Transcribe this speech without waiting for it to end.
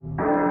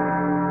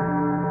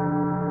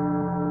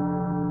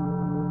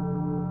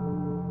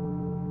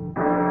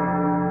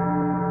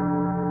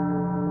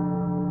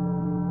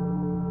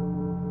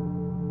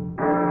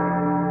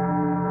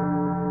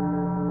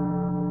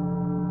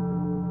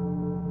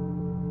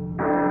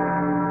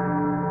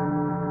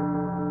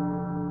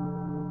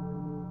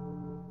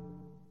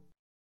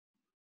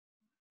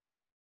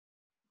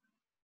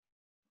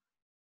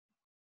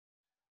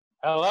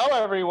Hello,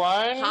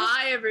 everyone.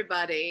 Hi,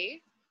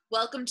 everybody.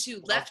 Welcome to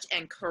Well, Left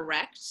and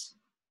Correct,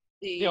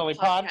 the the only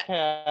podcast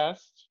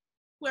podcast.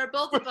 where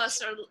both of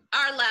us are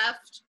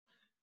left,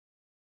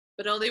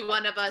 but only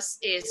one of us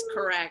is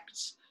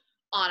correct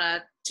on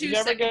a We 2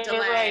 never second get it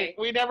right. delay.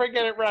 We never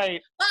get it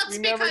right. Well, We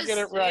it's never because, get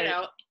it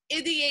right.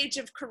 in the age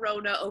of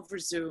Corona over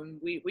Zoom,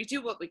 we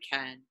do what we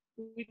can.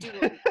 We do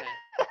what we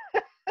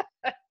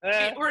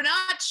can. We're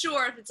not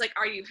sure if it's like,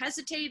 are you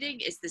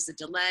hesitating? Is this a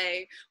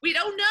delay? We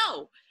don't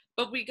know,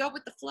 but we go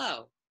with the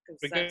flow because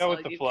We that's go all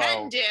with the you flow.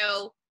 can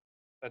do.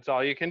 That's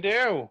all you can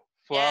do.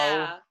 Flow,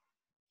 Yeah.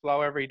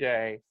 flow every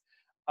day.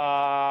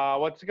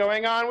 What's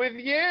going on with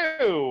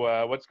you?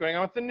 What's going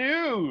on with the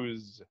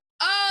news?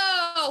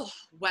 Oh,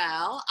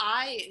 well,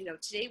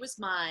 today was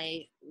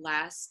my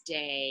last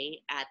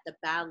day at the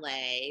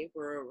ballet.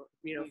 We're,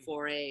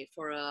 for a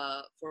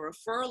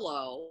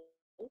furlough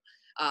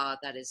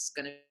that is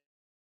going to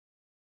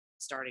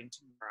starting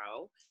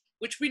tomorrow,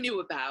 which we knew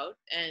about,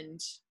 and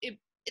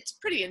it's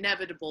pretty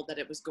inevitable that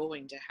it was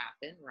going to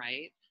happen,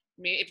 right?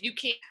 I mean, if you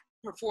can't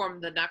perform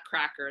the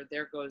Nutcracker,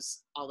 there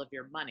goes all of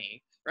your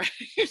money, right?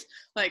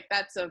 Like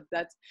that's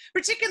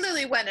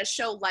particularly when a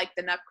show like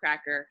the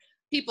Nutcracker,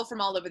 people from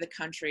all over the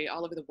country,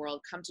 all over the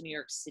world come to New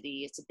York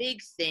City. It's a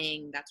big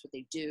thing. That's what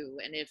they do.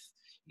 And if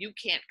you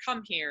can't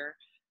come here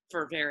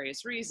for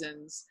various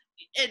reasons,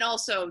 and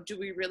also, do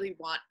we really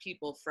want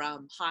people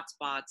from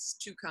hotspots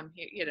to come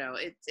here?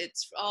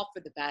 It's all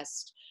for the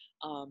best.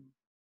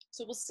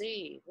 So we'll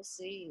see. We'll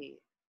see.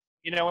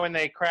 You know, when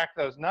they crack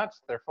those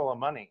nuts, they're full of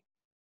money.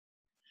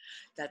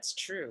 That's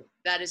true.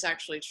 That is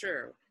actually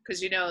true.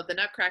 Because, the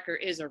Nutcracker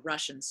is a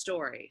Russian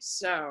story.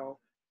 So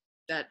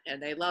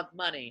and they love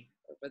money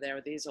over there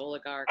with these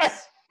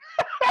oligarchs.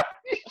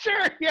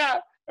 Sure, yeah.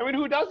 I mean,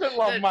 who doesn't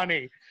love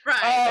money?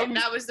 Right.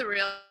 That was the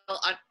real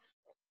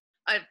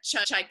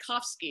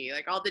Tchaikovsky,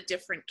 like all the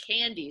different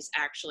candies,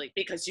 actually,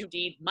 because you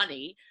need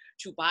money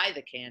to buy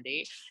the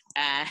candy.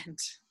 And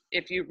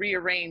if you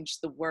rearrange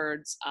the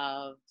words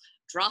of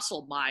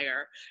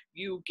Drosselmeyer,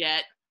 you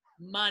get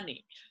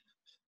money.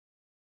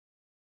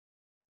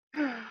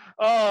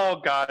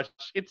 Oh gosh,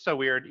 it's so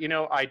weird. You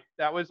know,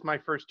 that was my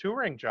first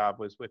touring job,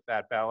 was with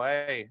that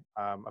ballet,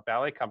 a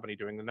ballet company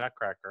doing the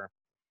Nutcracker.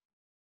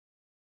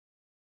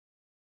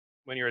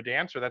 When you're a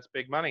dancer, that's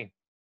big money.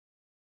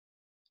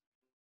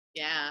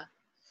 Yeah.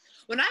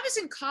 When I was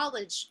in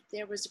college,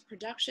 there was a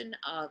production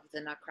of the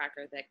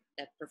Nutcracker that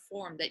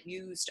performed, that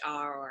used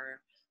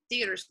our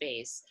theater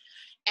space.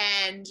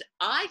 And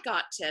I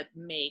got to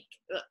make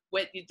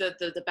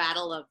the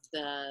battle of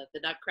the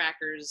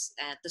Nutcrackers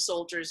and the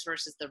soldiers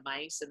versus the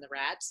mice and the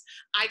rats.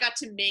 I got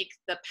to make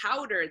the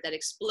powder that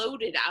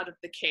exploded out of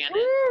the cannon.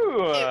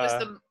 Ooh.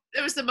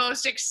 It was the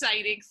most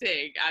exciting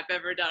thing I've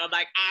ever done. I'm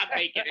like, I'm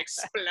making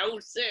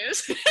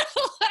explosives.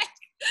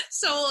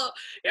 So,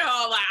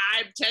 like,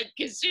 I'm Ted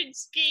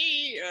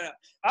Kaczynski. That's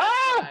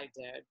what I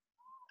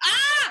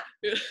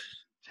did.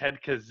 Ted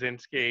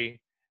Kaczynski.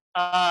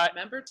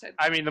 Remember Ted?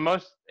 I mean,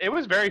 it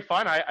was very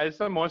fun. It's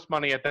the most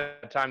money at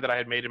that time that I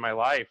had made in my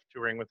life,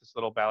 touring with this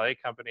little ballet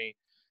company.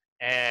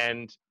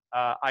 And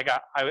I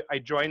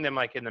joined them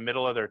like in the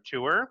middle of their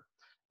tour.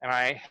 And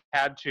I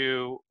had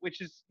to,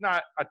 which is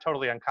not a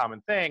totally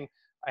uncommon thing,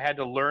 I had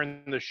to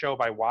learn the show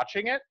by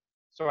watching it.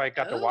 So I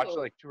got to watch it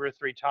like 2 or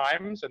 3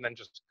 times and then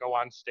just go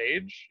on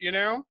stage,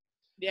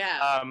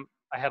 Yeah.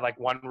 I had like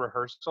one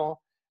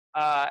rehearsal.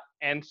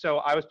 And so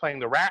I was playing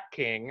the Rat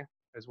King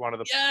as one of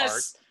the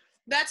parts.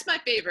 That's my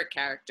favorite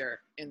character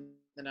in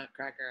the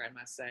Nutcracker, I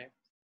must say.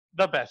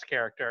 The best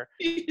character.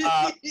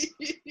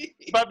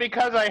 But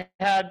because I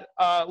had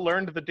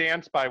learned the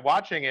dance by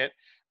watching it,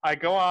 I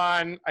go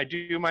on, I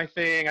do my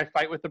thing, I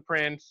fight with the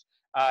prince,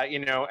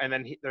 and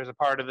then there's a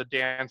part of the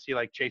dance, he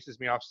like chases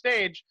me off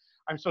stage.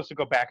 I'm supposed to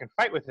go back and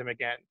fight with him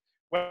again.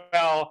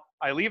 Well,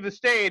 I leave the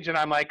stage and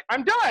I'm like,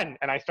 I'm done.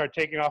 And I start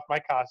taking off my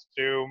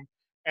costume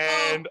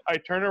and I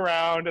turn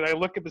around and I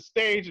look at the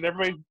stage and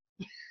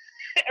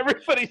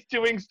everybody's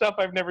doing stuff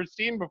I've never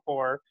seen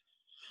before.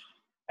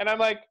 And I'm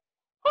like,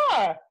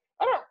 oh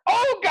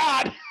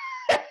God.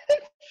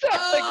 So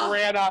I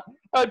ran off.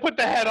 I put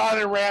the head on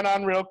and ran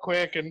on real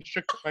quick and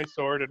shook my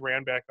sword and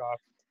ran back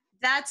off.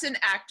 That's an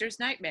actor's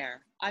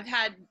nightmare.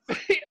 Have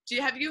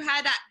you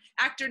had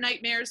actor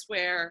nightmares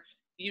where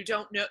you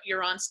don't know,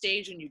 you're on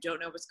stage and you don't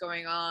know what's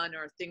going on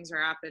or things are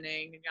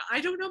happening and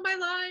I don't know my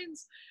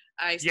lines?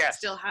 I have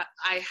so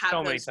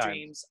those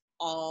dreams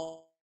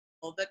all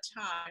the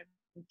time.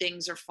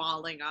 Things are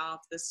falling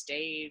off the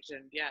stage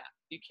and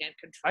you can't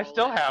control I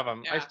still have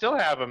them. Yeah. I still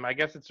have them. I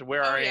guess it's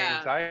where our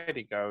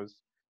anxiety goes.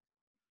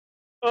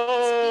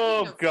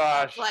 Oh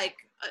gosh.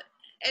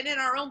 And in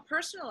our own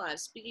personal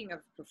lives, speaking of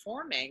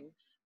performing,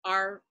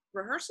 our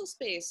rehearsal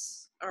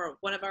space, or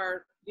one of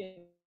our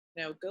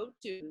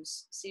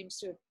go-tos, seems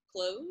to have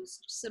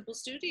closed. Simple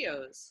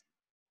Studios.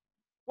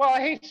 Well,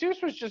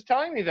 Jesus was just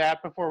telling me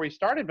that before we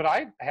started, but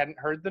I hadn't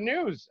heard the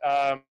news.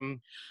 I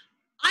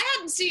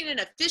hadn't seen an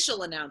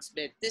official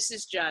announcement. This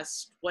is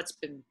just what's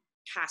been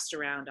passed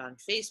around on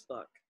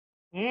Facebook.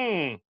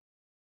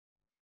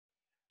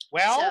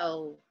 Well,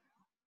 so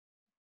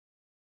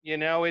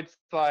it's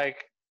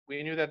like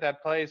we knew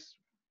that place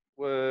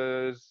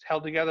was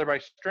held together by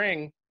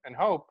string and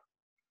hope.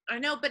 I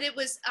know, but it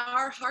was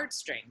our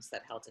heartstrings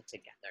that held it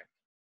together.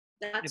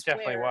 It That's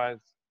definitely where was.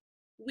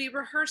 we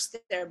rehearsed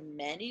there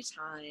many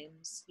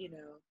times.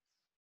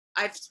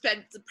 I've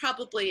spent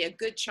probably a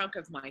good chunk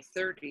of my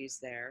 30s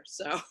there.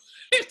 So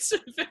it's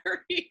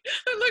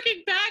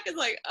looking back, it's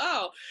like,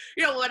 oh,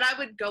 when I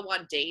would go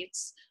on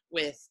dates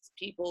with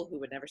people who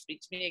would never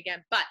speak to me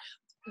again. But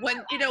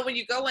when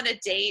you go on a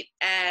date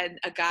and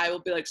a guy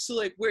will be like, so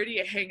like, where do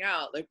you hang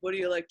out? Like, what do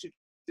you like to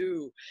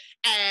do?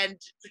 And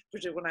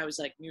when I was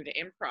like new to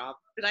improv,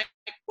 be like,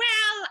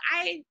 well,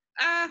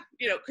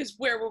 because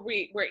where were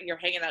we? Where you're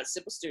hanging out at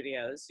Simple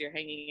Studios, you're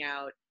hanging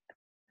out at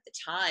the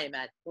time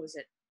at, what was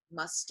it,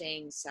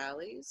 Mustang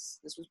Sally's?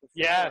 This was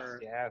Yes, before,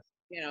 yes,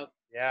 you know,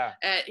 yeah.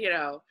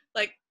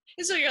 like,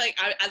 and so you're like,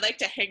 I like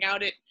to hang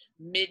out at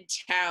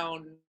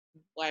Midtown,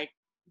 like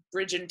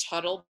Bridge and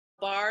Tunnel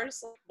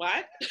bars. Like,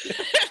 what?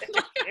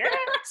 Like a Yeah.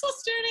 rehearsal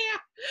studio.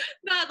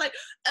 Not like,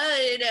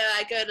 oh,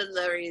 I go to the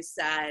Lower East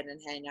Side and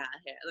hang out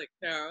here. Like,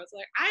 no, it's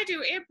like, I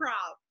do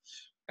improv.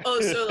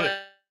 Oh, so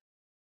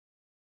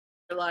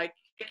like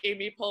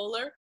Amy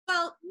Poehler?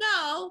 Well,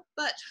 no,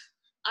 but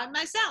I'm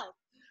myself.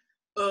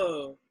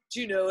 Oh, do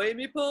you know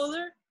Amy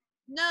Poehler?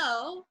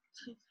 No.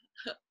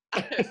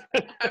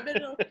 I'm in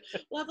a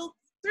level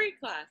 3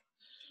 class.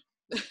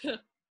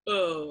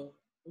 Oh,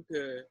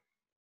 okay.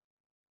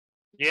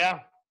 Yeah,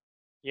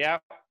 yeah.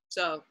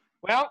 So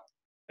Well,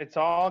 it's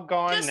all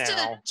gone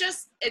now.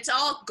 it's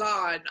all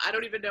gone. I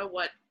don't even know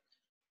what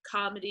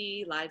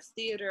comedy, live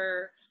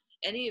theater,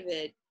 any of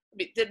it. I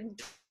mean,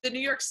 the New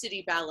York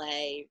City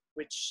Ballet,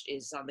 which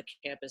is on the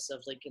campus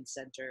of Lincoln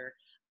Center,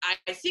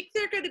 I think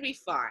they're going to be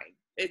fine.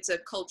 It's a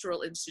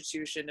cultural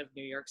institution of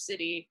New York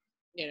City.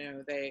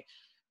 They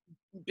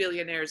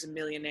billionaires and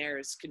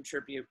millionaires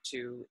contribute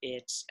to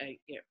it.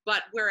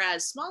 But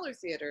whereas smaller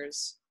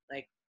theaters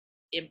like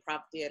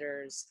improv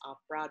theaters off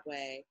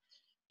Broadway,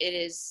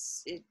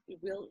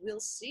 we'll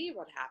see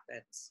what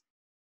happens,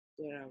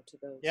 to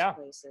those Yeah,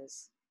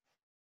 places.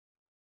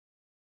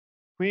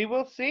 we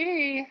will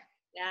see.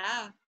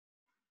 Yeah.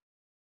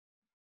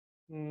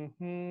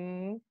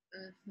 Mm-hmm.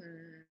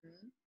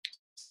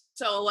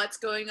 So what's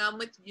going on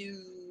with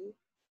you?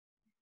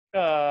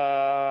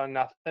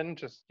 Nothing.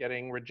 Just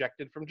getting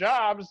rejected from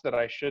jobs that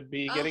I should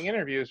be Oh, getting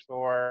interviews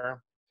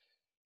for.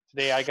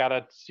 Today I got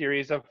a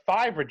series of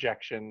 5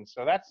 rejections,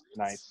 so that's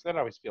nice. That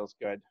always feels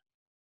good.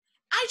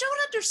 I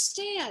don't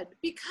understand,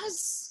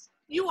 because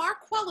you are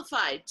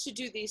qualified to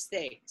do these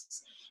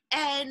things,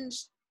 and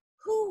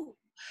who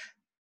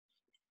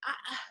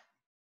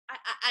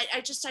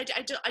I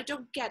I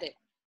don't get it.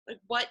 Like,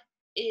 what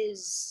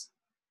is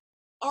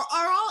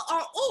are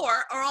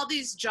all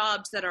these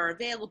jobs that are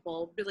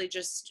available really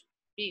just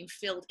being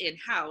filled in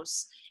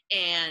house,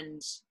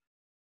 and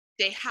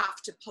they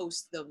have to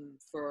post them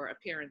for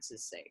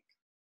appearances' sake?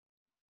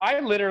 I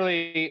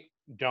literally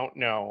don't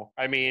know.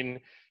 I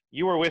mean,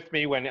 you were with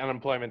me when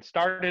unemployment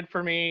started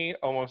for me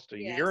almost a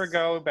year Yes.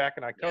 ago, back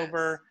in Yes.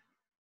 October.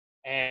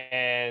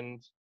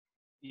 And,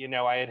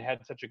 I had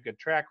had such a good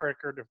track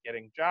record of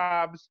getting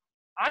jobs.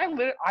 I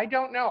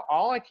don't know.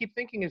 All I keep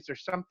thinking is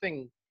there's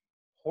something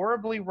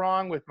horribly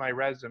wrong with my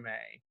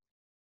resume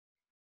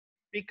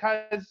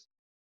because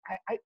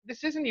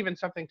this isn't even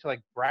something to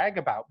like brag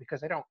about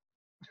because I don't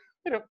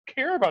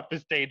care about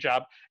this day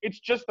job. It's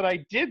just that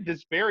I did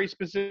this very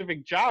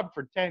specific job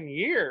for 10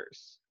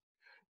 years.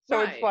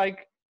 So it's Right.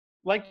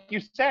 like you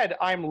said,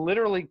 I'm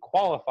literally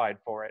qualified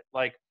for it.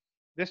 Like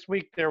this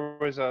week there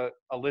was a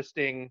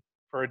listing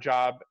for a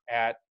job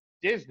at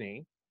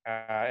Disney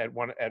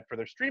for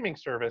their streaming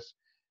service,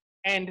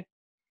 and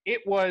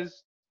it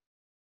was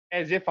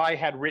as if I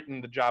had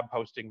written the job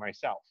posting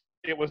myself.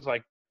 It was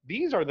like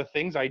these are the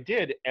things I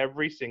did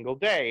every single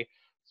day.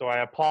 So I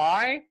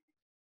apply,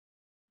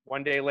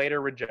 one day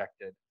later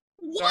rejected.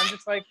 So What?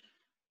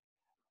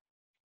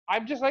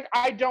 I'm just like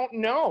I don't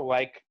know.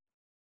 Like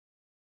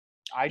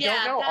I don't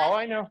Yeah, know. that All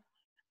I know.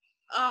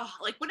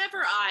 like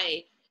whenever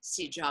I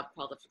see job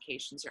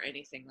qualifications or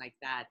anything like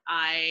that,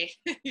 I'm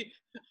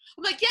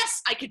like,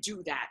 yes, I could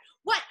do that.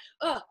 What?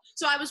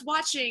 So I was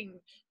watching.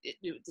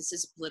 This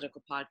is a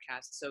political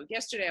podcast. So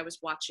yesterday I was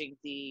watching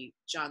the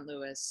John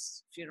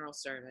Lewis funeral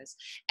service,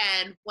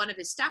 and one of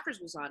his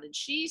staffers was on, and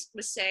she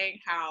was saying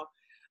how,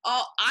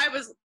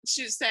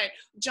 she was saying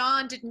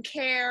John didn't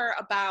care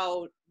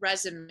about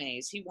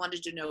resumes. He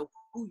wanted to know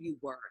who you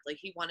were. Like,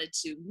 he wanted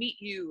to meet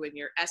you and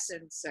your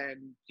essence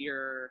and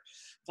your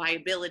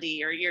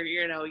viability, or your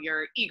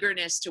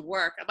eagerness to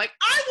work. I'm like,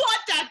 I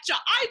want that job.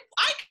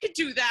 I could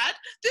do that.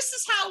 This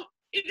is how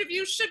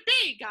interviews should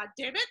be. God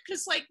damn it.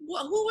 Because like,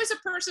 who is a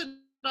person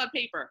on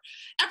paper?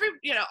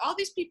 All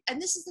these people,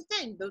 and this is the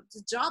thing, the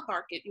job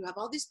market, you have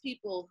all these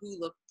people who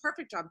look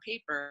perfect on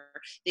paper,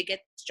 they get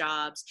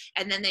jobs,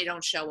 and then they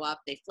don't show up,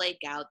 they flake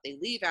out, they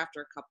leave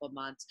after a couple of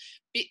months.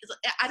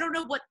 I don't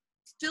know what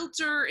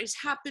filter is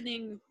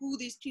happening, who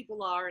these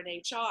people are in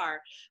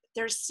HR.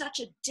 There's such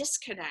a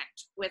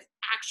disconnect with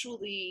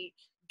actually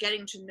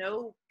getting to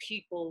know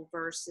people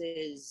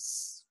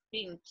versus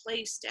being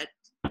placed at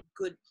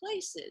good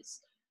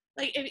places.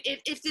 Like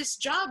if this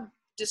job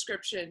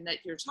description that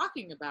you're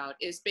talking about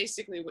is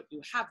basically what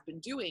you have been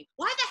doing,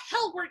 why the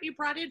hell weren't you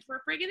brought in for a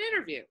friggin'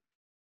 interview?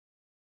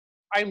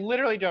 I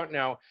literally don't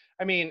know.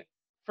 I mean,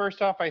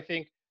 first off, I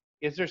think,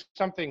 is there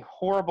something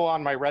horrible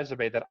on my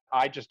resume that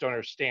I just don't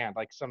understand?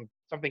 Like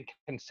something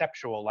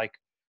conceptual, like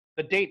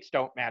the dates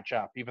don't match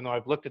up, even though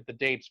I've looked at the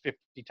dates 50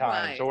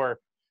 times, Right. or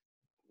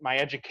my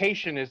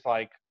education is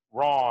like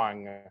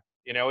wrong.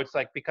 You know, it's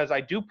like, because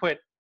I do put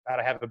that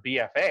I have a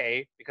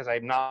BFA, because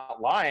I'm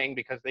not lying,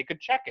 because they could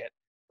check it,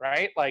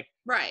 right? Like,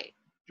 Right.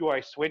 do I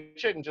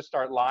switch it and just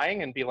start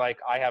lying and be like,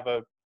 I have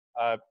a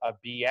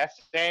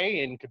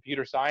BSA in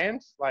computer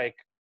science? Like,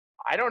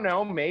 I don't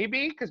know,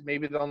 maybe, because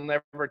maybe they'll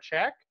never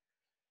check.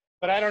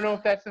 But I don't know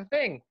if that's the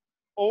thing.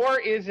 Or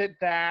is it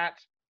that,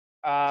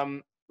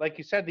 like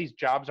you said, these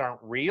jobs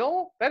aren't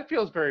real? That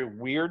feels very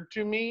weird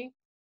to me,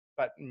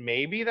 but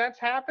maybe that's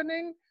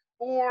happening.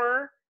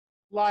 Or,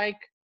 like,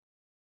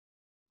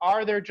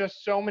 are there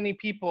just so many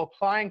people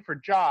applying for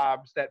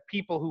jobs that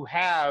people who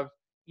have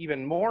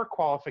even more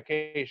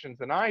qualifications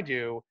than I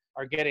do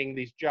are getting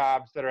these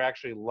jobs that are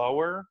actually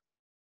lower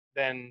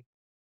than,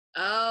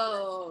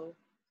 Oh,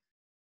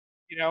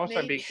 so I'm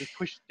maybe. being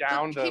pushed But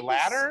down the people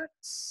ladder?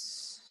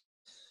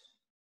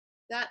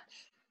 that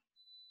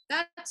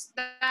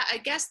I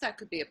guess that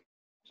could be a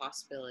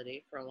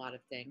possibility for a lot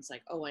of things.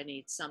 Like, oh, I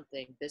need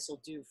something. This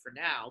will do for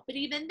now. But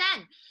even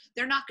then,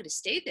 they're not going to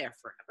stay there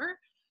forever,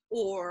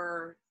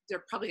 or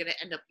they're probably going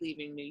to end up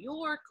leaving New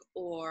York,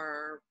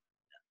 or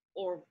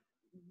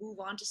move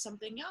on to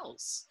something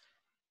else.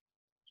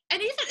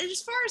 And even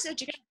as far as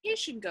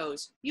education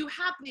goes, you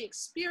have the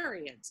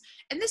experience.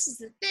 And this is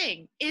the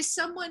thing: if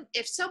someone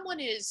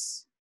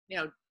is,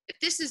 if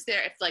this is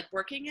if like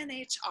working in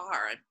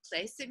HR and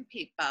placing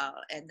people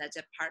in the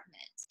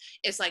departments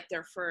is like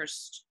their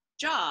first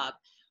job,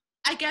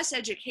 I guess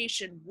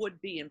education would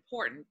be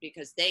important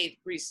because they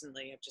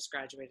recently have just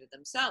graduated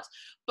themselves.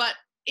 But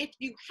if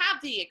you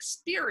have the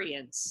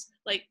experience,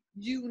 like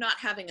you not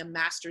having a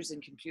master's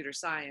in computer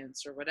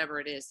science or whatever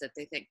it is that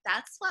they think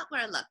that's what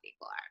we're looking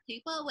for,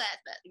 people with,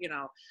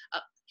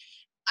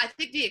 I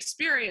think the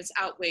experience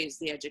outweighs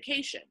the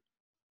education.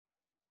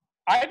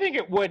 I think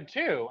it would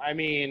too. I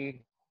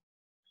mean,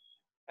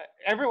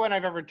 everyone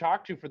I've ever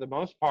talked to, for the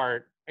most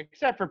part,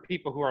 except for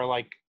people who are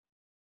like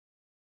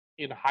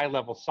in high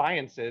level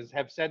sciences,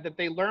 have said that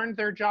they learned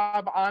their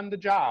job on the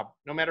job,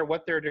 no matter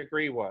what their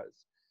degree was.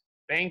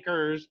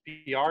 Bankers,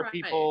 PR Right.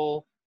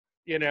 people,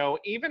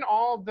 even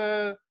all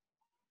the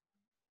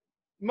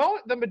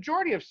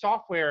majority of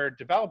software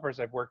developers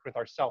I've worked with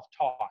are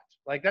self-taught.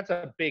 Like, that's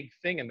a big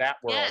thing in that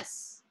world.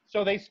 Yes.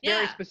 So they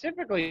very Yeah.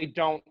 specifically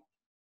don't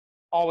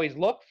always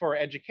look for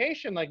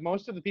education. Like,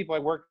 most of the people I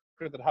worked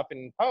with at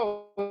Huffington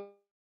Post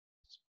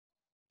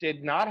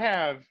did not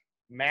have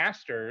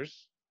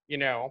masters,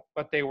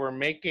 but they were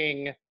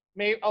making.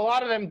 A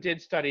lot of them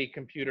did study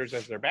computers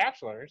as their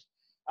bachelors,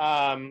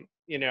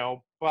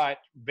 but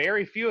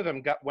very few of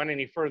them went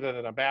any further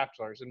than a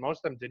bachelor's, and most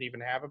of them didn't even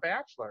have a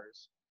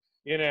bachelor's.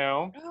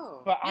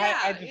 Oh, But I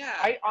yeah, just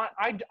yeah,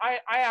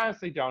 I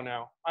honestly don't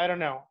know. I don't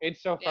know.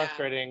 It's so yeah.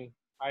 frustrating.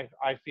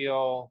 I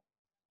feel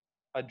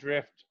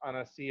adrift on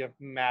a sea of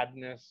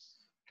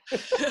madness.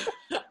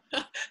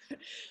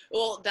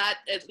 Well, that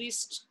at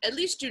least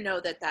you know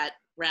that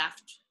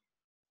raft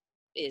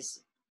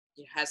is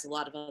has a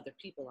lot of other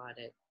people on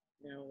it.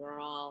 We're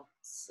all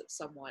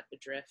somewhat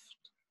adrift.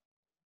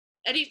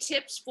 Any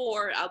tips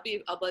for? I'll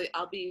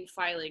be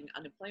filing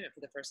unemployment for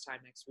the first time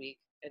next week.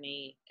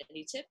 Any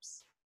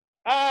tips?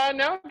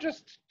 No,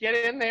 just get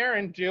in there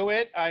and do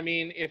it. I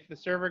mean, if the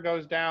server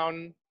goes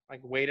down, like,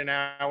 wait an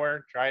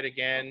hour, try it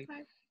again.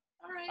 Okay.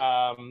 All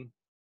right. Um,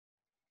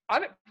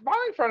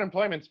 Filing for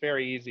unemployment's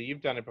very easy.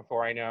 You've done it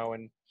before, I know,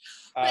 and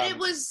But it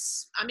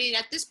was, I mean,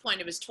 at this point,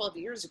 it was 12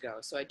 years ago,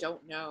 so I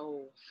don't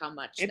know how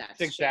much it's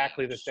that's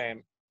exactly the changed.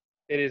 same.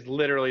 It is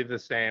literally the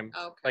same.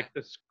 Okay. Like,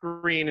 the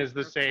screen is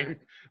the Okay. same.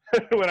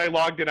 When I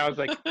logged in, I was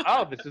like,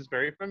 "Oh, this is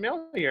very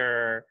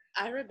familiar."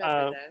 I remember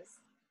Uh, this.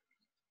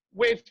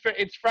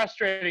 it's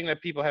frustrating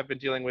that people have been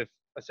dealing with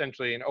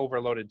essentially an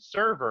overloaded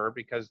server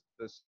because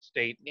the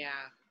state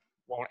Yeah.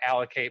 won't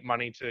allocate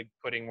money to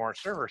putting more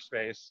server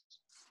space.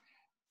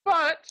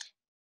 But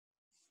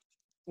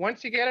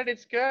once you get it,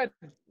 it's good.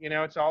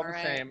 It's all All the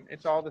right. same.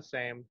 It's all the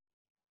same.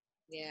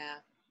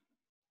 Yeah.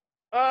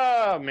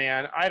 Oh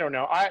man, I don't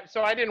know.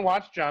 I didn't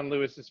watch John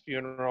Lewis's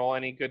funeral.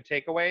 Any good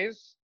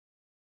takeaways?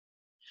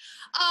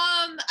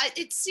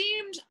 It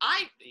seemed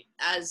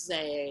as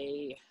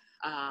a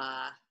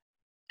uh,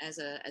 as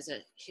a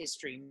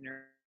history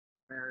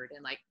nerd,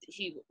 and like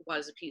he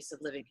was a piece of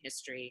living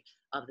history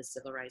of the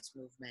civil rights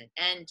movement,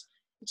 and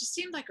he just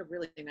seemed like a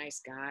really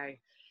nice guy,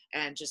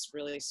 and just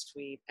really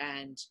sweet,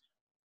 and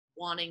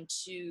wanting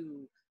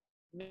to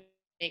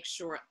make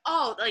sure.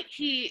 Oh, like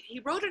he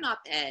wrote an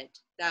op-ed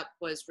that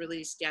was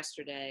released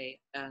yesterday,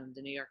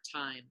 the New York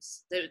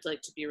Times. That would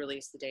like to be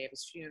released the day of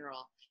his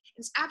funeral,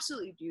 It's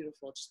absolutely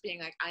beautiful. Just being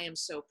like, I am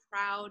so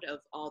proud of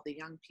all the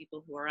young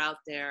people who are out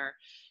there,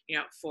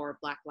 for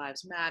Black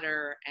Lives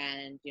Matter,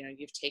 and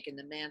you've taken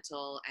the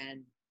mantle,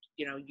 and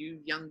you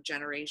young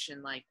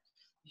generation, like,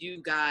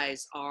 you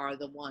guys are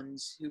the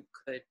ones who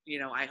could,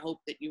 I hope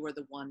that you are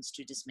the ones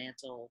to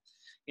dismantle,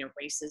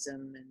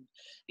 racism, and,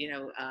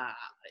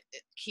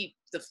 keep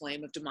the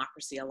flame of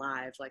democracy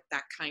alive, like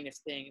that kind of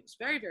thing. It was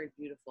very, very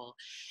beautiful.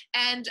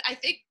 And I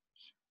think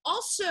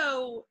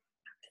also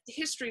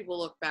history will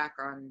look back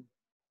on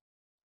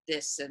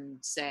this and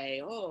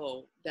say,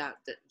 oh, that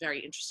very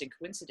interesting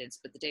coincidence,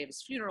 but the day of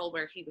his funeral,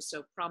 where he was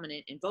so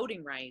prominent in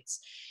voting rights,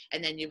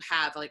 and then you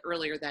have, like,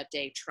 earlier that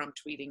day, Trump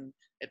tweeting,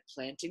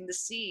 planting the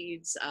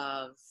seeds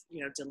of,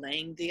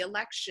 delaying the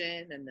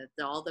election, and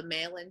that all the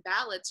mail-in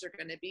ballots are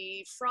going to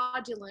be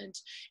fraudulent.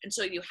 And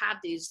so you have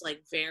these,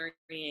 like,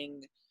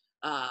 varying,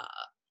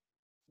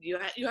 you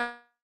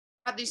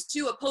have these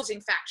two opposing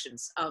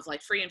factions of,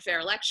 like, free and fair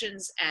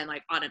elections, and,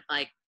 like,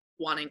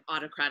 wanting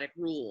autocratic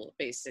rule,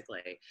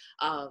 basically,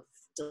 of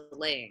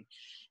delaying.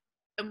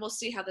 And we'll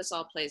see how this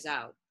all plays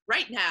out.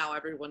 Right now,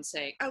 everyone's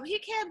saying, oh, he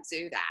can't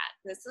do that.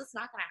 This is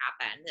not going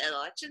to happen. The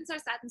elections are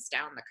set in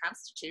stone. The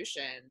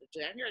Constitution,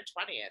 January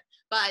 20th.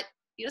 But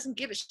he doesn't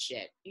give a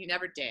shit. He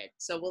never did.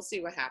 So we'll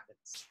see what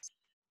happens.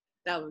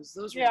 Those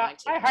were my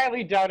takes. I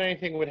highly doubt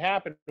anything would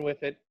happen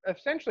with it,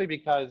 essentially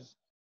because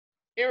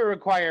it would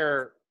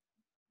require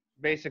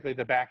basically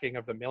the backing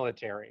of the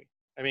military.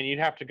 I mean, you'd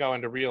have to go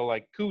into real,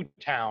 like, coup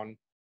town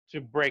to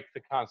break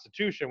the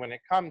Constitution when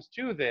it comes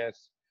to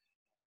this.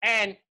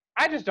 And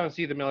I just don't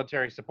see the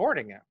military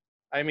supporting him.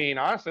 I mean,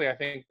 honestly, I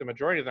think the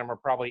majority of them are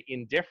probably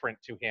indifferent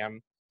to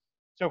him.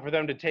 So for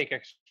them to take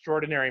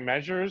extraordinary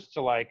measures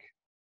to, like,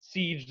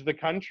 siege the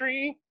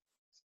country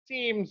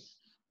seems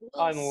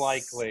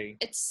unlikely.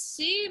 It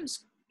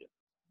seems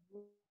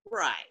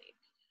right.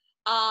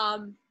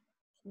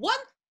 One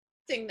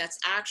thing that's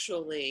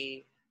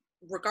actually,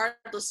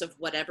 regardless of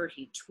whatever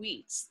he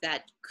tweets,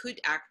 that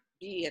could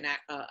be an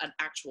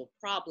actual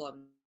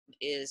problem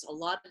is a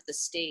lot of the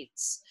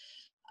states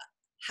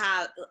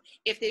have,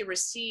 if they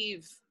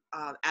receive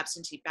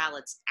absentee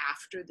ballots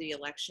after the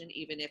election,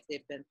 even if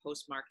they've been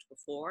postmarked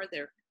before,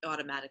 they're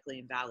automatically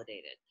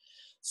invalidated.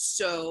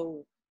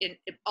 So in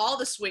all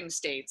the swing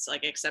states,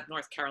 like except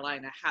North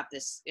Carolina, have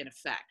this in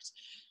effect.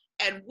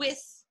 And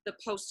with the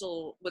post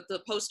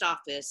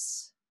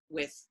office,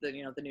 with the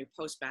the new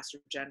postmaster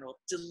general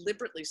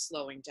deliberately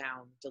slowing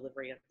down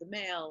delivery of the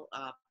mail,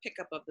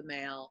 pickup of the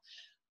mail,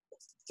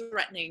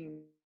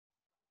 threatening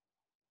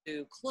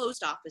to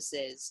closed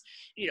offices,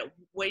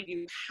 when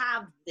you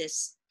have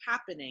this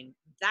happening,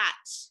 that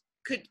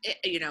could,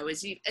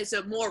 is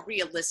a more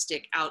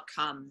realistic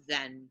outcome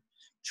than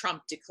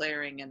Trump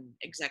declaring an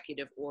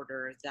executive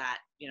order that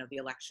the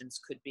elections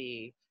could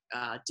be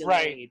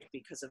delayed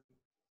because of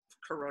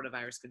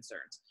coronavirus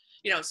concerns.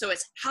 So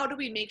it's, how do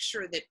we make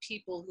sure that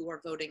people who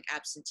are voting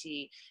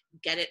absentee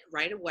get it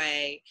right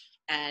away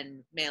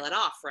and mail it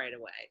off right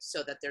away,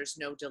 so that there's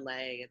no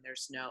delay,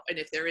 and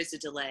if there is a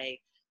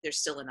delay, there's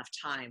still enough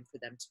time for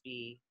them to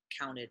be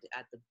counted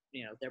at the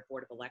their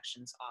Board of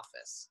Elections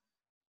office.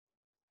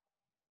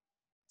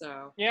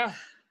 So yeah,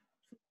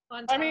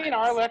 I mean,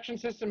 our election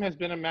system has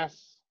been a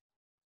mess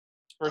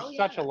for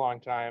such a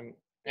long time,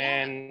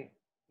 and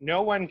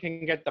no one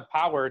can get the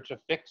power to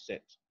fix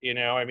it.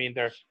 I mean,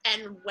 there's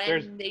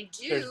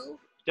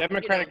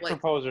Democratic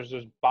proposals,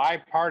 there's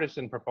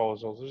bipartisan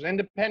proposals, there's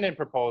independent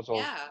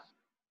proposals. Yeah.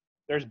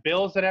 There's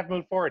bills that have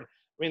moved forward.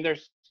 I mean,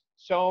 there's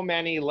so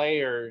many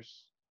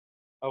layers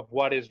of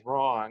what is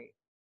wrong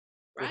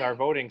with our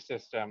voting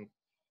system.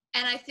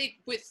 And I think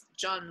with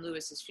John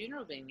Lewis's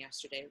funeral being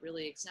yesterday, it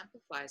really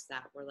exemplifies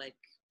that, where, like,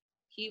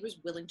 he was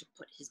willing to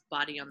put his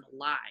body on the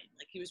line.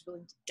 Like, he was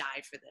willing to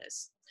die for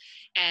this.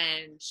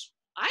 And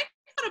I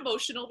got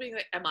emotional being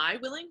like, am I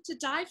willing to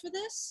die for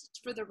this?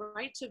 For the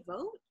right to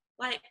vote?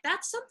 Like,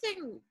 that's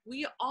something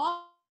we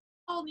all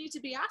need to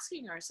be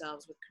asking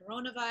ourselves with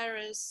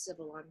coronavirus,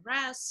 civil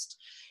unrest,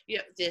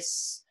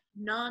 this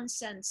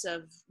nonsense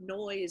of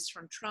noise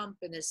from Trump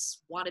and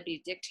this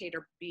wannabe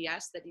dictator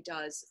BS that he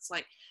does. It's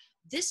like,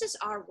 this is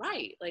our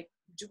right. Like,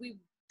 do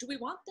we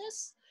want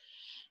this?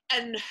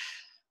 And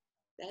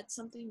that's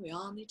something we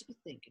all need to be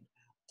thinking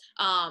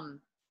about.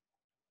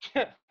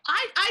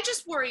 I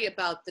just worry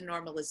about the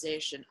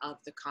normalization of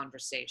the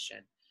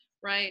conversation,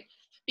 right?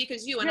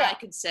 Because you and I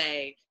could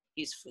say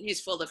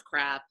he's full of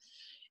crap,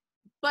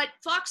 but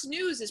Fox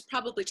News is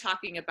probably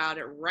talking about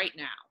it right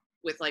now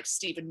with, like,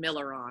 Stephen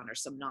Miller on or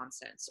some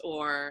nonsense,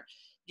 or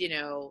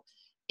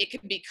it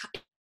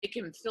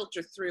can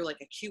filter through,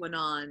 like, a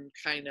QAnon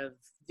kind of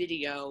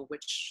video,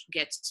 which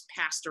gets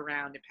passed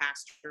around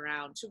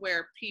to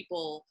where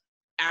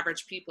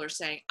average people are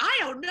saying, I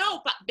don't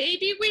know, but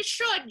maybe we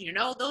should.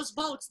 Those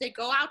votes, they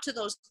go out to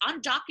those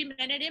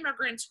undocumented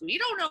immigrants. We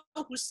don't know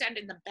who's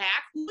sending them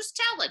back, who's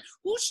telling,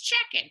 who's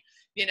checking.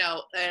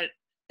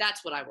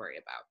 That's what I worry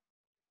about.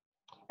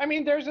 I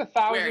mean, there's a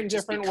thousand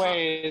different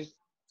ways.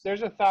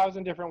 There's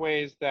 1,000 different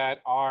ways that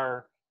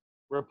our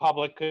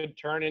republic could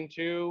turn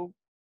into,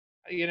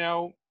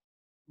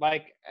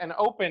 like an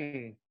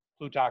open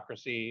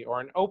plutocracy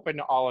or an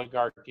open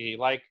oligarchy.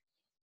 Like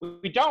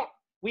we don't,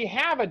 we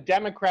have a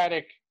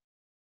democratic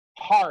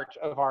part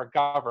of our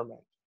government,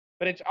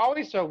 but it's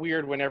always so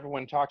weird when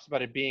everyone talks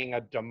about it being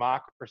a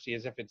democracy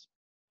as if it's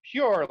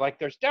pure. Like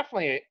there's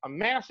definitely a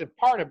massive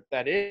part of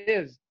that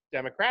is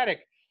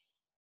democratic,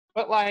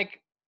 but like,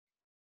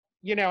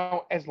 you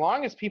know, as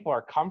long as people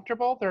are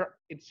comfortable, they're,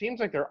 it seems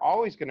like they're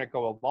always going to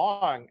go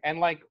along. And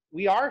like,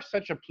 we are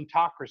such a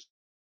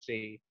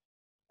plutocracy.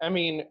 I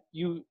mean,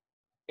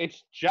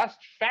 it's just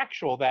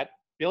factual that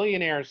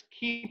billionaires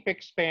keep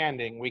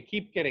expanding. We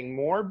keep getting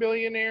more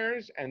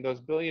billionaires, and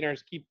those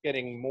billionaires keep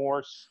getting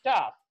more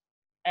stuff.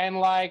 And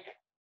like,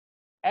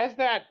 as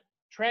that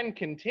trend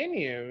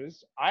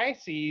continues, I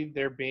see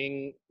there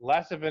being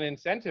less of an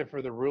incentive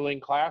for the ruling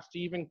class to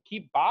even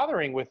keep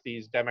bothering with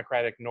these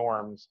democratic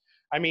norms.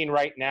 I mean,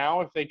 right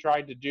now, if they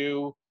tried to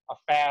do a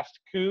fast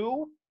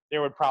coup,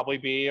 there would probably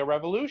be a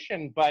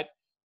revolution. But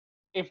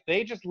if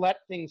they just let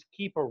things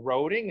keep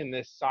eroding in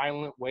this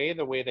silent way,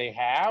 the way they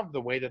have,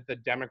 the way that the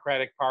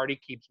Democratic Party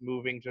keeps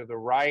moving to the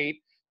right,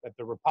 that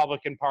the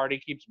Republican Party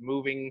keeps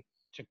moving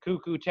to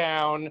cuckoo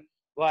town,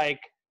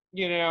 like,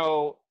 you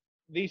know,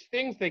 these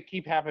things that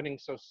keep happening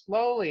so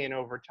slowly and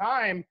over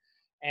time,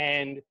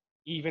 and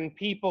even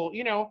people,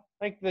 you know,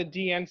 like the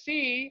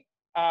DNC,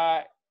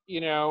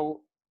 you know,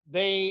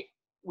 they,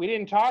 we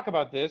didn't talk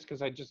about this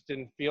because I just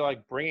didn't feel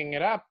like bringing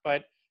it up,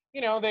 but you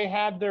know, they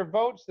had their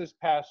votes this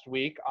past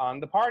week on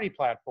the party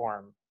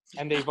platform,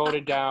 and they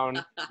voted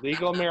down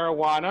legal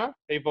marijuana.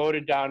 They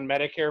voted down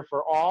Medicare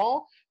for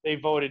all. They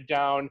voted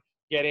down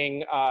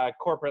getting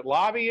corporate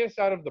lobbyists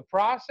out of the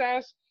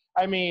process.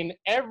 I mean,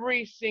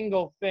 every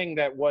single thing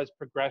that was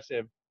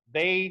progressive,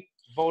 they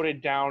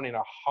voted down in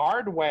a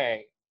hard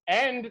way.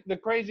 And the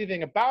crazy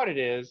thing about it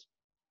is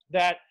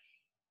that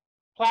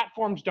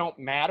platforms don't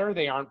matter,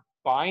 they aren't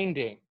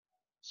binding.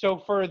 So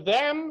for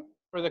them,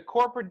 for the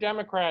corporate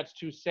Democrats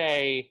to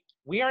say,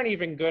 we aren't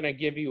even going to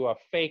give you a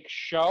fake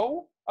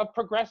show of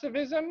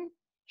progressivism,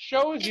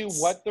 shows you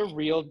what the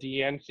real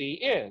DNC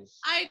is.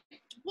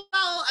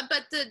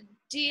 But the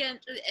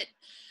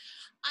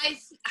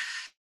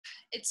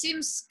it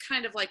seems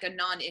kind of like a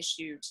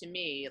non-issue to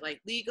me. Like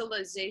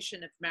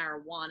legalization of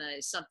marijuana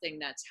is something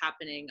that's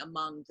happening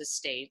among the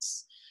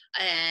states,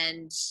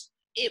 and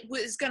it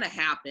was going to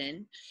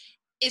happen.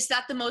 Is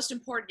that the most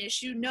important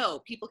issue? No.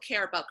 People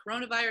care about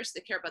coronavirus. They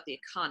care about the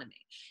economy,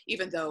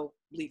 even though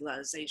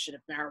legalization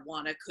of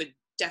marijuana could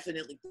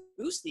definitely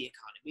boost the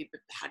economy. But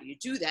how do you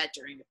do that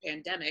during a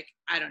pandemic?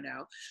 I don't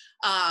know.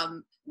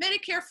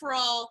 Medicare for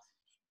all.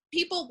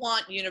 People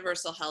want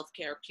universal health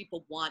care.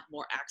 People want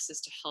more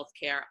access to health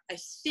care. I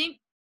think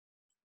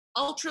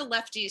ultra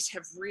lefties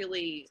have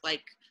really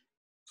like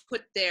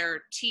put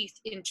their teeth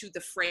into the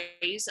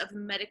phrase of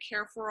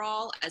Medicare for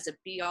all as a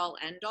be all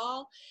end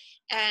all.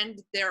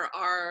 And there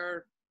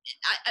are,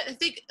 I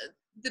think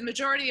the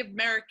majority of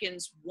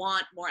Americans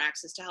want more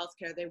access to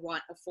healthcare. They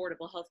want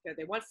affordable healthcare.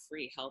 They want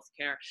free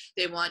healthcare.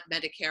 They want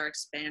Medicare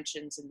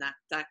expansions and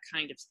that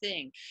kind of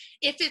thing.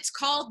 If it's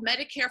called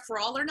Medicare for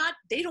all or not,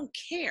 they don't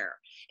care.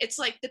 It's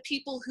like the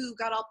people who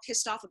got all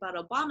pissed off about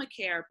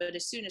Obamacare, but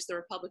as soon as the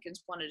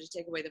Republicans wanted to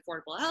take away the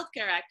Affordable Health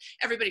Care Act,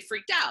 everybody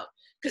freaked out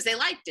because they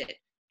liked it,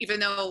 even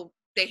though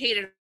they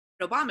hated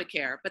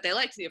Obamacare, but they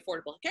liked the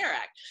Affordable Care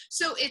Act.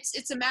 So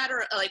it's a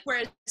matter of like,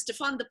 whereas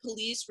defund the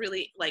police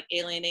really like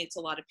alienates a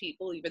lot of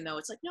people, even though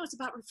it's like, no, it's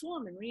about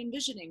reform and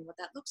re-envisioning what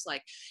that looks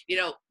like. You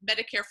know,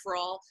 Medicare for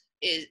all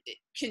is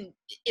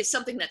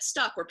something that's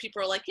stuck where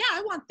people are like, yeah,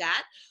 I want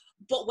that,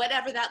 but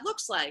whatever that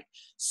looks like.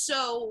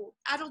 So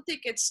I don't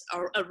think it's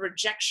a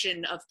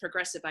rejection of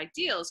progressive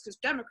ideals, because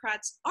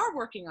Democrats are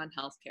working on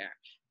healthcare.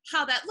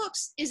 How that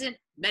looks isn't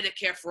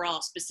Medicare for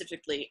all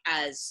specifically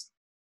as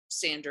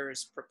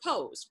Sanders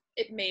proposed.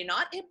 It may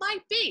not, it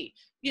might be.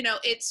 You know,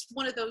 it's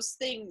one of those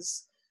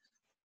things.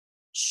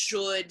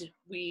 Should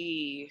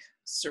we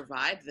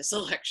survive this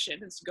election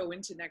and go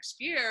into next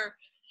year,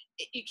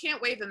 you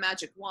can't wave a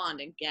magic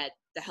wand and get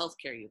the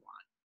healthcare you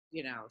want,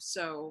 you know.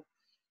 So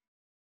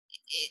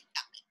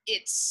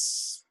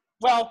it's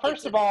well,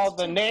 first of all,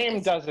 the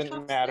name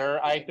doesn't matter.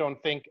 I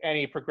don't think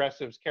any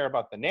progressives care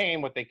about the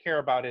name. What they care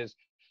about is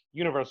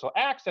universal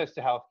access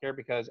to healthcare,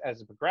 because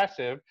as a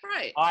progressive,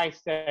 right, I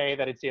say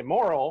that it's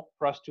immoral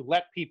for us to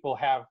let people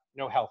have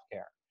no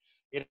healthcare.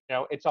 You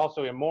know, it's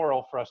also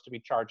immoral for us to be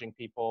charging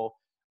people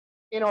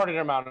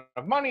inordinate amount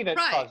of money that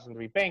right, causes them to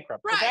be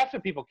bankrupt. right. So that's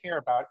what people care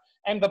about.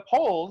 And the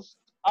polls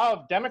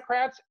of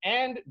Democrats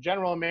and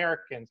general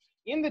Americans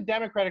in the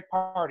Democratic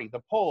Party,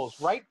 the polls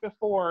right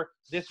before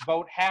this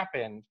vote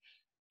happened,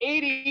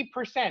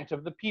 80%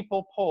 of the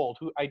people polled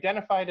who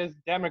identified as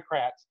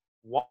Democrats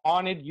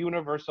wanted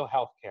universal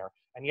health care,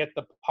 and yet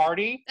the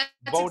party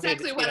voted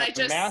exactly what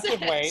in a massive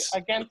way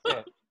against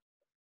it.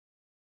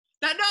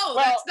 That's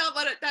not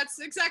what that's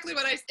exactly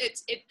what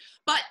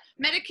but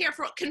Medicare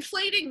for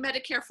conflating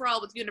Medicare for all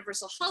with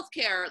universal health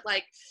care,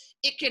 like,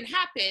 it can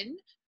happen,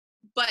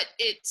 but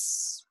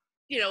it's,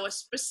 you know, a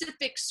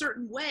specific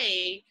certain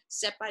way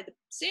set by the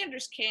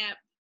Sanders camp,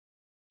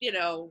 you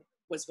know,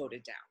 was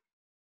voted down.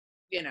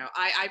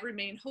 I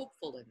remain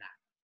hopeful in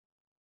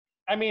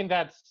that. I mean,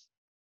 that's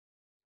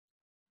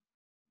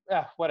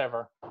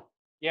whatever.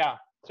 Yeah.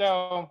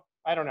 So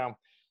I don't know.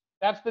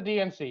 That's the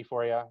DNC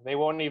for you. They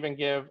won't even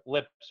give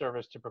lip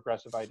service to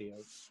progressive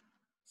ideas.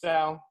 So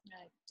I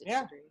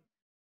yeah. disagree.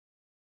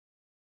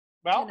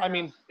 Well, I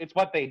mean, it's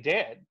what they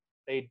did.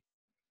 They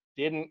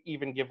didn't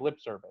even give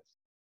lip service.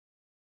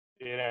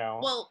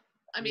 Well,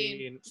 I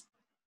mean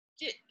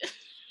they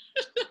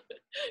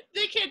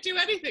can't do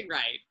anything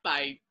right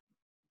by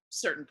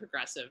certain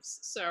progressives.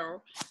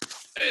 So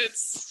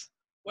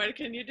what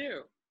can you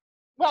do?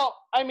 Well,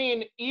 I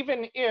mean,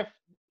 even if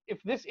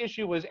this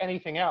issue was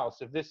anything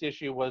else, if this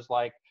issue was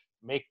like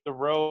make the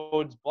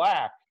roads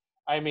black,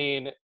 I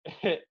mean,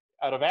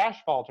 out of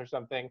asphalt or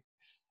something,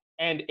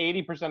 and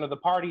 80% of the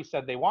party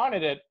said they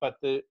wanted it, but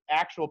the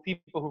actual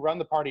people who run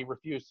the party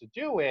refused to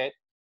do it,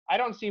 I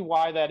don't see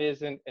why that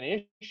isn't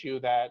an issue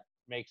that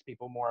makes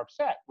people more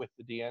upset with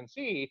the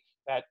DNC,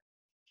 that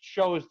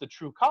shows the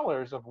true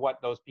colors of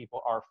what those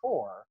people are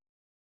for.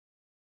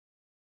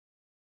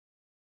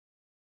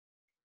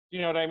 Do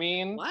you know what I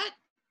mean? What?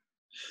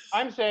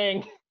 I'm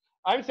saying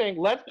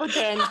let's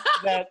pretend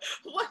that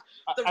what?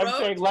 I'm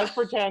saying let's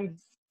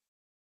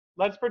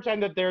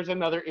pretend that there's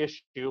another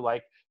issue,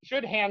 like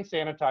should hand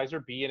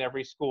sanitizer be in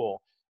every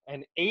school?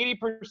 And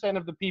 80%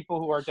 of the people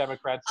who are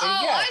Democrats say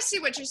yes. I see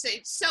what you're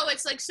saying. So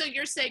it's like, so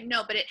you're saying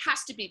no, but it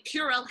has to be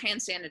Purell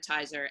hand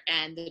sanitizer,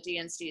 and the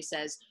DNC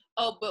says,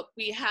 oh, but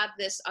we have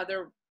this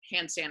other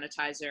hand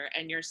sanitizer,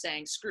 and you're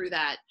saying screw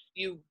that,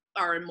 you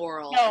are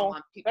immoral. No,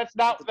 that's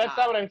not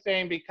what I'm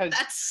saying, because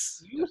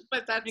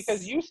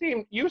because you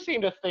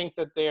seem to think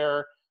that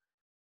there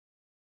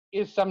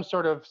is some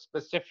sort of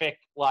specific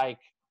like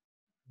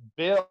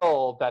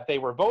bill that they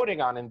were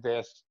voting on in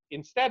this.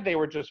 Instead, they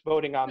were just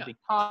voting on the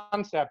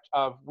concept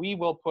of we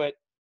will put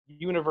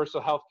universal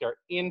health care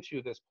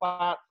into this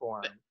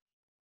platform.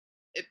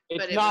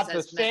 It's not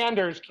the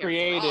Sanders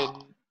created.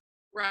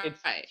 Right.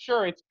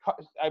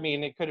 I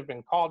mean, it could have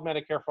been called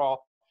Medicare for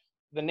All.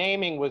 The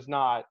naming was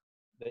not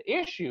the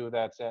issue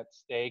that's at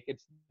stake.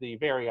 It's the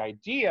very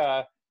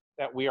idea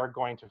that we are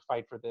going to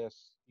fight for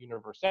this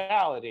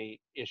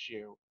universality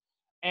issue.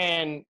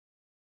 And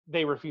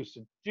they refuse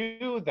to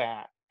do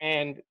that.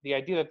 And the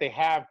idea that they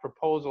have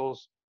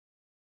proposals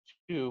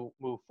to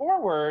move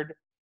forward,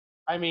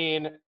 I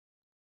mean,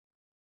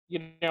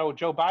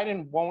 Joe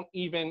Biden won't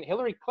even,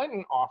 Hillary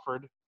Clinton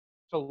offered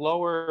to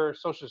lower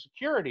Social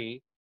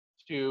Security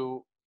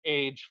to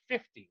age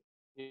 50.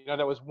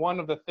 That was one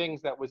of the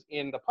things that was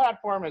in the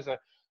platform as a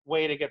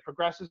way to get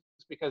progressives,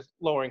 because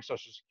lowering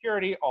Social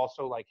Security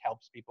also like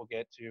helps people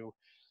get to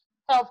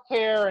health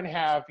care and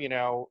have,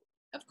 a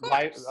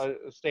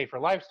safer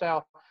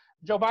lifestyle.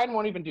 Joe Biden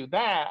won't even do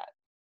that.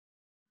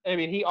 I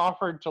mean, he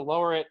offered to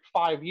lower it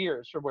 5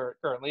 years from where it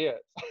currently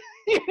is.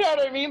 You know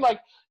what I mean?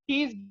 Like,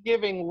 he's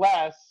giving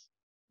less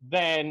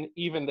than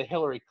even the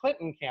Hillary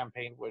Clinton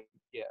campaign would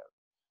give.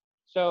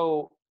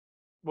 So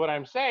what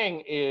I'm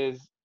saying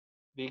is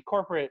the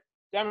corporate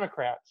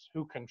Democrats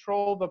who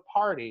control the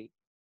party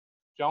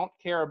don't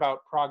care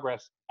about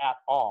progress at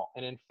all.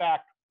 And in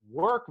fact,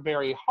 work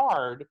very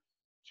hard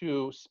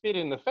to spit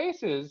in the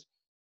faces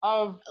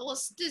of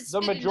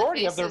the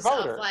majority of their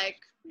voters.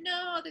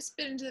 They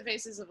spit into the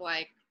faces of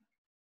like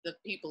the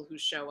people who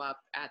show up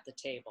at the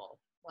table,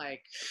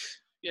 like,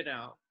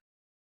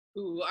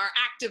 who are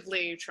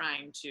actively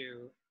trying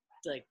to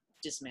like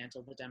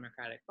dismantle the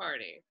Democratic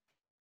Party.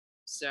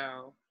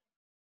 So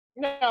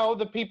no,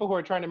 the people who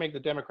are trying to make the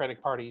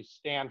Democratic Party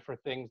stand for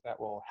things that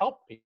will help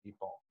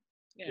people.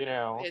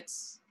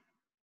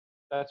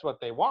 That's what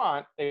they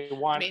want. They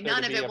want. I mean,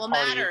 none of it will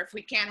matter if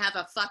we can't have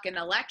a fucking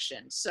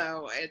election.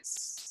 So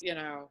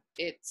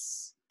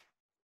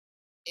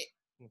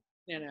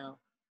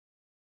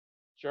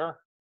Sure.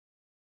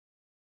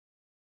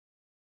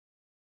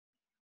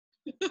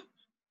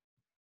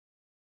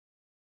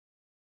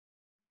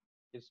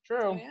 It's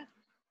true. Oh, yeah,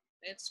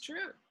 it's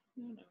true.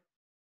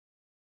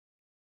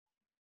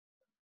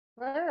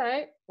 All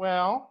right.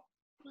 Well,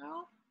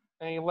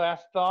 any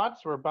last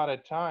thoughts? We're about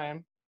at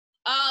time.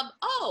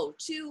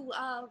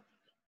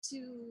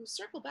 To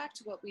circle back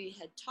to what we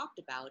had talked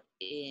about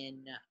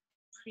in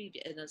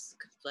previous,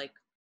 like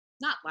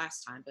not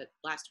last time, but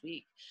last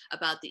week,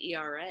 about the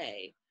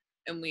ERA,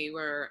 and we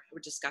were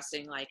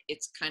discussing like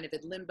it's kind of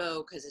in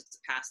limbo because it's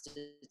past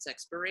its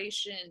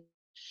expiration.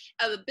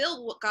 The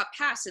bill got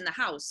passed in the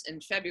House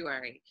in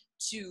February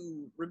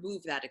to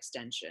remove that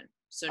extension.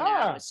 So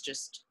now it's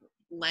just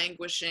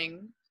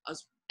languishing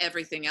as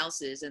everything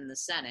else is in the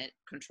Senate,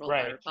 controlled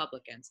by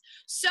Republicans.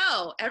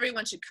 So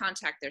everyone should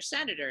contact their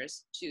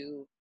senators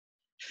to,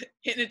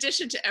 in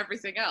addition to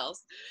everything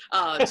else,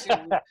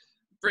 to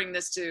bring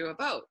this to a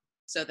vote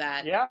so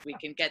that we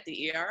can get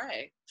the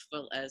ERA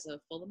as a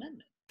full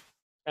amendment.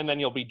 And then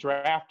you'll be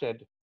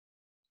drafted.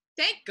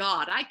 Thank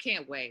God. I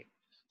can't wait.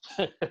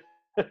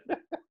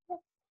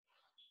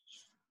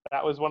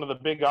 That was one of the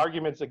big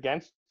arguments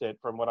against it,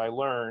 from what I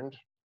learned,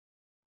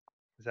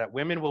 is that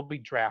women will be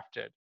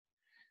drafted,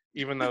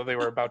 even though they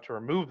were about to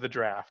remove the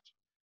draft.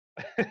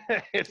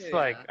 It's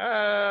like,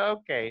 Yeah.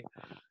 okay.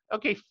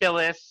 Okay,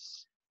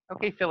 Phyllis.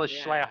 Okay, Phyllis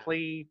Yeah.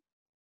 Schlafly.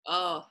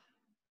 Oh,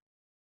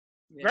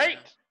 Great.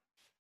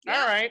 yeah.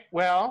 All Yeah. right.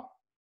 Well,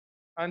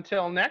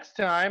 until next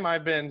time,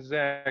 I've been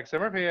Zach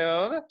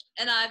Summerfield.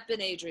 And I've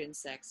been Adrian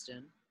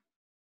Sexton.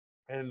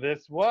 And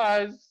this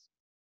was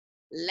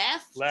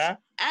Left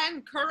Left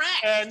and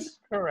correct. and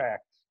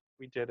Correct.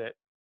 We did it.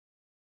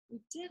 We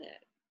did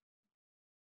it.